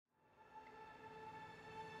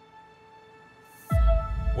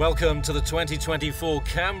Welcome to the 2024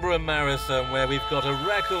 Canberra Marathon, where we've got a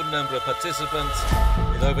record number of participants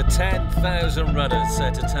with over 10,000 runners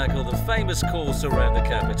set to tackle the famous course around the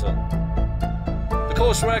capital. The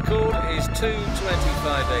course record is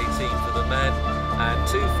 2:25.18 for the men and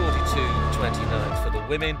 2:42.29 for the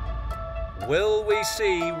women. Will we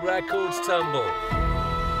see records tumble?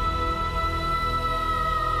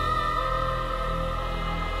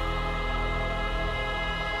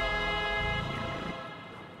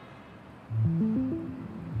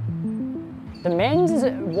 The men's is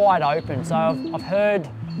wide open, so I've heard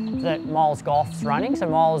that Miles Goff's running, so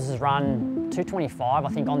Miles has run 2:25 I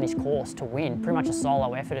think on this course to win, pretty much a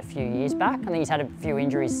solo effort a few years back. I think he's had a few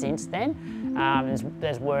injuries since then.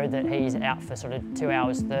 There's word that he's out for sort of 2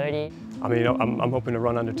 hours 30. I mean, I'm hoping to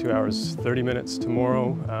run under 2 hours 30 minutes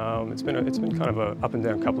tomorrow. It's been kind of a up and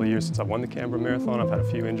down couple of years since I won the Canberra Marathon. I've had a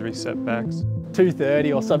few injury setbacks.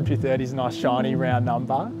 2:30 or sub 2:30 is a nice shiny round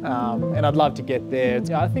number, and I'd love to get there.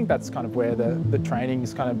 I think that's kind of where the training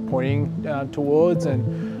is kind of pointing towards,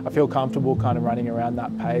 and I feel comfortable kind of running around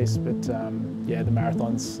that pace. But yeah, the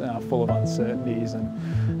marathon's full of uncertainties,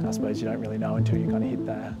 and I suppose you don't really know until you kind of hit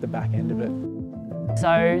the back end of it.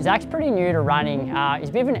 So Zach's pretty new to running. He's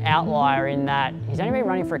a bit of an outlier in that he's only been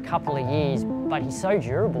running for a couple of years, but he's so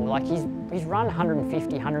durable. Like he's run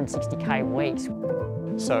 150, 160k weeks.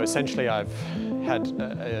 So essentially I've had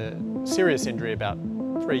a serious injury about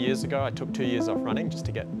 3 years ago. I took 2 years off running just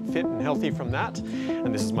to get fit and healthy from that.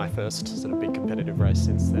 And this is my first sort of big competitive race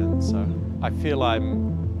since then. So I feel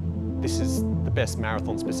this is the best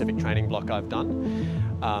marathon specific training block I've done.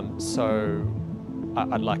 So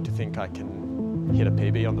I'd like to think I can hit a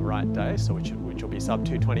PB on the right day, so which will be sub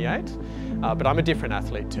 2:28. But I'm a different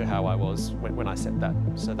athlete to how I was when I set that.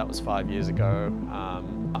 So that was 5 years ago.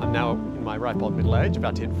 I'm now in my ripe old middle age,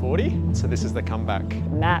 about to hit 40, so this is the comeback.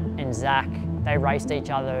 Matt and Zach, they raced each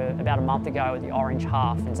other about a month ago at the Orange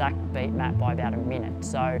Half, and Zach beat Matt by about a minute.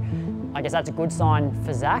 So I guess that's a good sign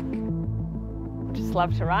for Zach. I just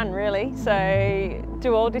love to run, really. So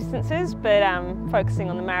do all distances, but focusing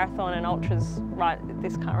on the marathon and ultras right at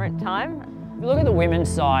this current time. If you look at the women's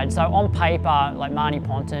side, so on paper, like Marnie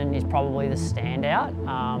Ponton is probably the standout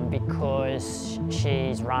because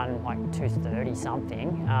she's run like 2:30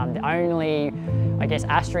 something. The only, I guess,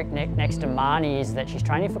 asterisk next to Marnie is that she's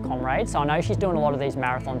training for Comrades. So I know she's doing a lot of these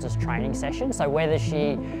marathons as training sessions. So whether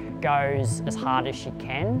she goes as hard as she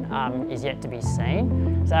can is yet to be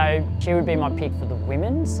seen. So she would be my pick for the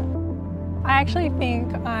women's. I actually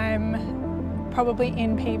think I'm probably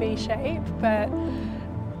in PB shape, but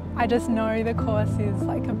I just know the course is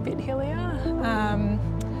like a bit hillier.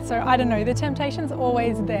 So I don't know, the temptation's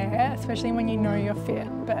always there, especially when you know you're fit,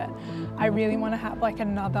 but I really want to have like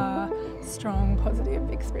another strong, positive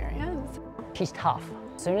experience. She's tough.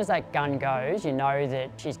 As soon as that gun goes, you know that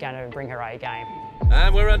she's going to bring her A game.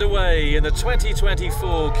 And we're underway in the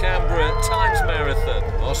 2024 Canberra Times Marathon,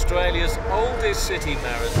 Australia's oldest city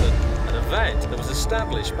marathon, an event that was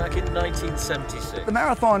established back in 1976. The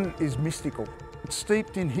marathon is mystical. It's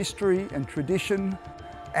steeped in history and tradition,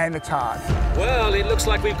 and it's hard. Well, it looks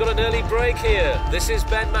like we've got an early break here. This is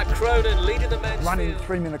Ben McCronan leading the men's Running field.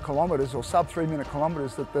 3-minute kilometres or sub 3-minute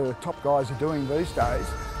kilometres that the top guys are doing these days,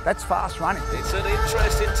 that's fast running. It's an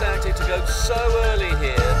interesting tactic to go so early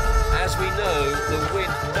here. As we know, the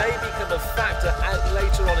wind may become a factor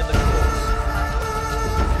later on in the course.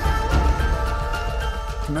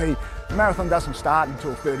 To me, the marathon doesn't start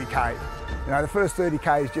until 30k. You know, the first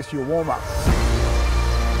 30k is just your warm-up.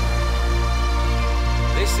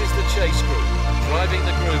 This is the chase group. Driving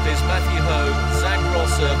the group is Matthew Ho, Zach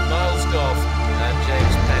Rosser, Miles Goff and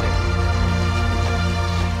James Pennick.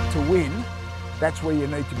 To win, that's where you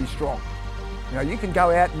need to be strong. You know, you can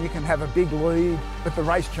go out and you can have a big lead, but the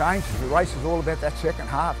race changes. The race is all about that second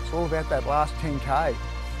half. It's all about that last 10k.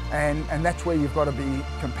 And that's where you've got to be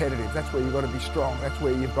competitive. That's where you've got to be strong. That's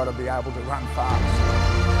where you've got to be able to run fast.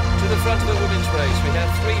 To the front of the women's race, we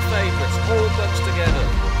have three favourites all bunched together.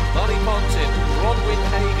 Marnie Ponton, Bronwyn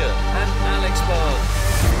Hager and Alex Barnes.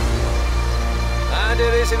 And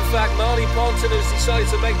it is in fact Marnie Ponton who's decided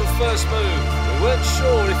to make the first move. We weren't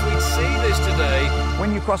sure if we'd see this today.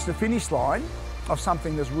 When you cross the finish line of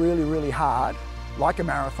something that's really, really hard, like a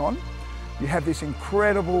marathon, you have this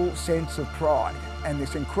incredible sense of pride and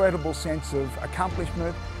this incredible sense of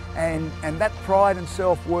accomplishment, and that pride and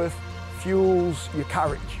self-worth fuels your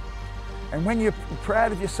courage. And when you're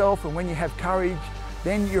proud of yourself and when you have courage,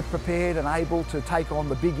 then you're prepared and able to take on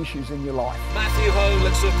the big issues in your life. Matthew Ho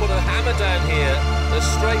looks to have put a hammer down here. The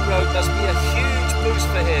straight road must be a huge boost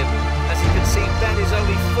for him. As you can see, Ben is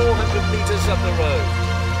only 400 metres up the road.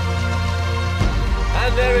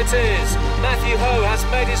 And there it is, Matthew Ho has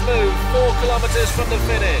made his move 4 kilometres from the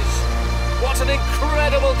finish. What an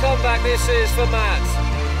incredible comeback this is for Matt.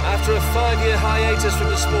 After a 5-year hiatus from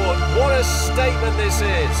the sport, what a statement this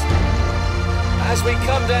is. As we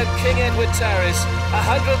come down King Edward Terrace,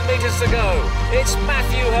 100 metres to go, it's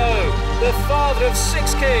Matthew Ho, the father of 6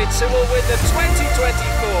 kids, who will win the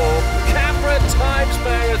 2024 Canberra Times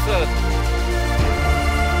Marathon.